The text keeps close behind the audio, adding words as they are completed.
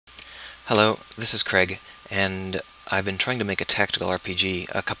Hello, this is Craig, and I've been trying to make a tactical RPG.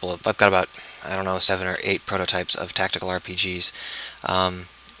 I've got about, I don't know, 7 or 8 prototypes of tactical RPGs. Um,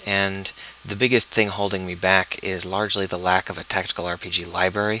 and the biggest thing holding me back is largely the lack of a tactical RPG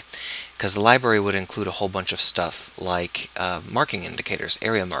library, because the library would include a whole bunch of stuff like marking indicators,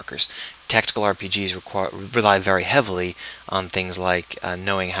 area markers. Tactical RPGs rely very heavily on things like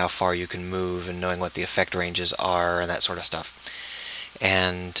knowing how far you can move and knowing what the effect ranges are and that sort of stuff.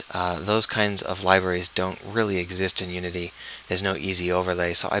 And those kinds of libraries don't really exist in Unity. There's no easy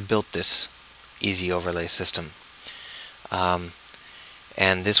overlay, so I built this easy overlay system. Um,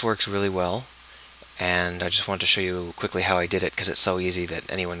 and this works really well, and I just want to show you quickly how I did it because it's so easy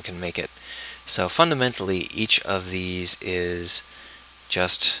that anyone can make it. So fundamentally, each of these is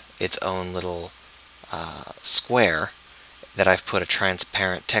just its own little square that I've put a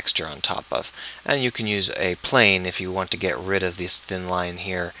transparent texture on top of. And you can use a plane if you want to get rid of this thin line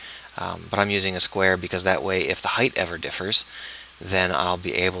here, but I'm using a square because that way if the height ever differs, then I'll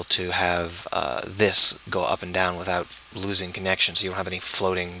be able to have this go up and down without losing connection, so you don't have any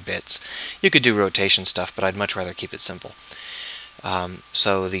floating bits. You could do rotation stuff, but I'd much rather keep it simple.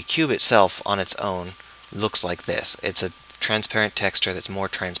 So the cube itself on its own looks like this. It's a transparent texture that's more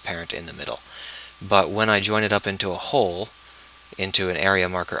transparent in the middle. But when I join it up into a hole, into an area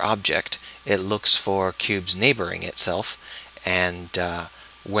marker object, it looks for cubes neighboring itself, and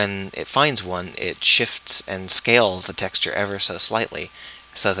when it finds one, it shifts and scales the texture ever so slightly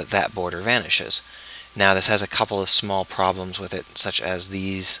so that that border vanishes. Now this has a couple of small problems with it, such as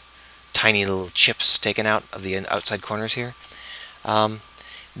these tiny little chips taken out of the outside corners here. Um,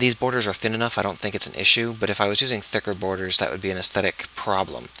 these borders are thin enough, I don't think it's an issue, but if I was using thicker borders, that would be an aesthetic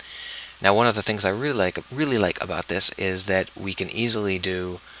problem. Now, one of the things I really like about this is that we can easily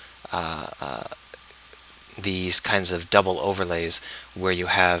do uh, uh, these kinds of double overlays where you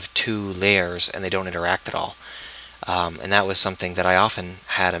have 2 layers and they don't interact at all. And that was something that I often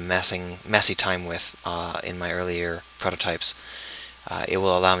had a messy time with in my earlier prototypes. It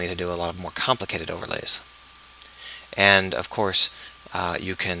will allow me to do a lot of more complicated overlays. And of course,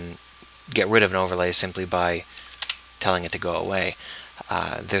 you can get rid of an overlay simply by telling it to go away.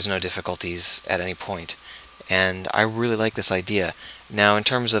 There's no difficulties at any point. And I really like this idea. Now, in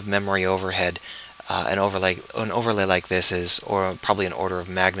terms of memory overhead, an overlay like this is probably an order of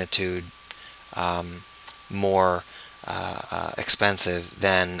magnitude more expensive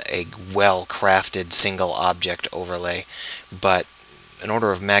than a well-crafted single object overlay, but an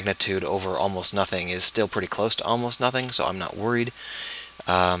order of magnitude over almost nothing is still pretty close to almost nothing, so I'm not worried.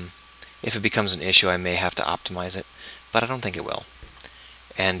 If it becomes an issue, I may have to optimize it, but I don't think it will.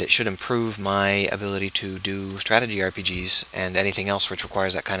 And it should improve my ability to do strategy RPGs and anything else which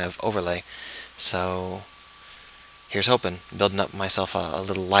requires that kind of overlay. So here's hoping, building up myself a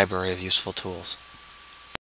little library of useful tools.